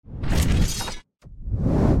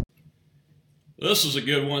This is a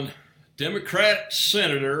good one. Democrat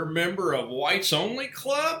senator, member of Whites Only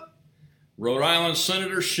Club? Rhode Island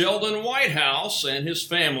Senator Sheldon Whitehouse and his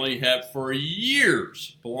family have for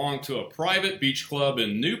years belonged to a private beach club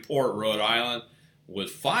in Newport, Rhode Island, with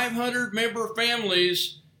 500 member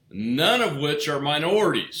families, none of which are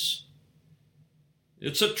minorities.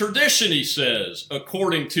 It's a tradition, he says,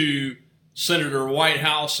 according to Senator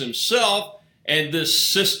Whitehouse himself and this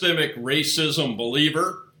systemic racism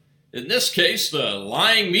believer. In this case, the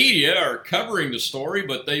lying media are covering the story,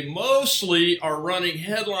 but they mostly are running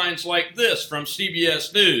headlines like this from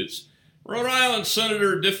CBS News. Rhode Island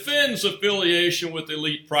Senator defends affiliation with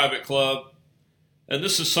elite private club. And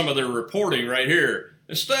this is some of their reporting right here.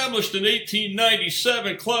 Established in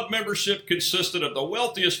 1897, club membership consisted of the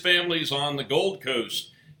wealthiest families on the Gold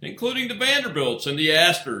Coast, including the Vanderbilts and the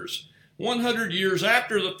Astors. 100 years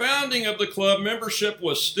after the founding of the club, membership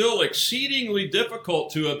was still exceedingly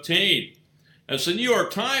difficult to obtain. As the New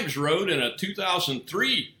York Times wrote in a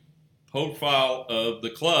 2003 profile of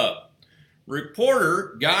the club.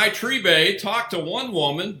 Reporter Guy Trebe talked to one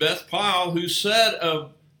woman, Beth Pyle, who said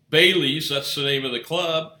of Bailey's, that's the name of the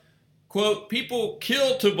club, quote, people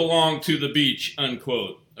kill to belong to the beach,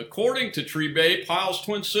 unquote. According to Trebe, Pyle's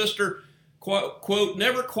twin sister, quote,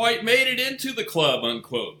 never quite made it into the club,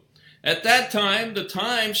 unquote. At that time, the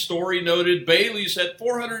Times story noted Bailey's had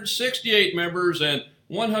 468 members and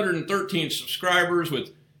 113 subscribers with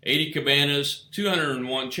 80 cabanas,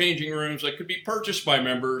 201 changing rooms that could be purchased by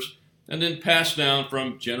members and then passed down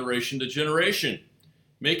from generation to generation,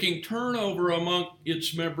 making turnover among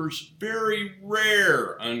its members very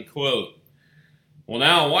rare, unquote. Well,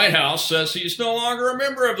 now Whitehouse says he's no longer a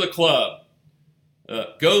member of the club.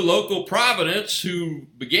 Go Local Providence, who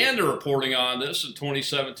began the reporting on this in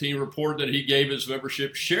 2017, reported that he gave his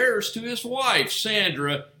membership shares to his wife,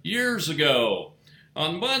 Sandra, years ago.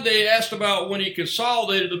 On Monday, asked about when he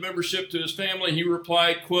consolidated the membership to his family, he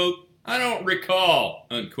replied, quote, I don't recall,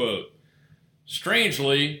 unquote.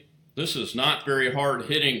 Strangely, this is not very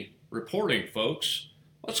hard-hitting reporting, folks.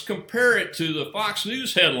 Let's compare it to the Fox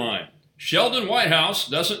News headline. Sheldon Whitehouse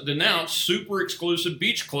doesn't denounce super exclusive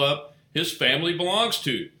beach club his family belongs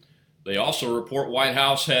to. They also report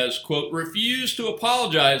Whitehouse has, quote, refused to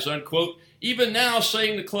apologize, unquote, even now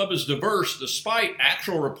saying the club is diverse despite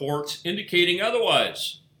actual reports indicating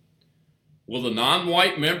otherwise. Will the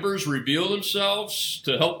non-white members reveal themselves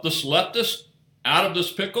to help this leftist out of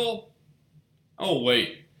this pickle? Oh,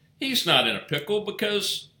 wait, he's not in a pickle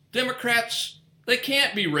because Democrats, they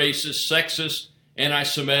can't be racist, sexist,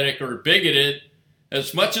 anti-Semitic, or bigoted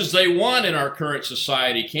as much as they want in our current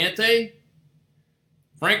society, can't they?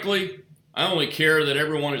 Frankly, I only care that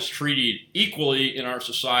everyone is treated equally in our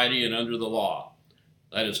society and under the law.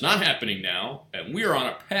 That is not happening now, and we are on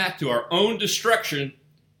a path to our own destruction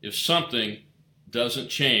if something doesn't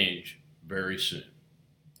change very soon.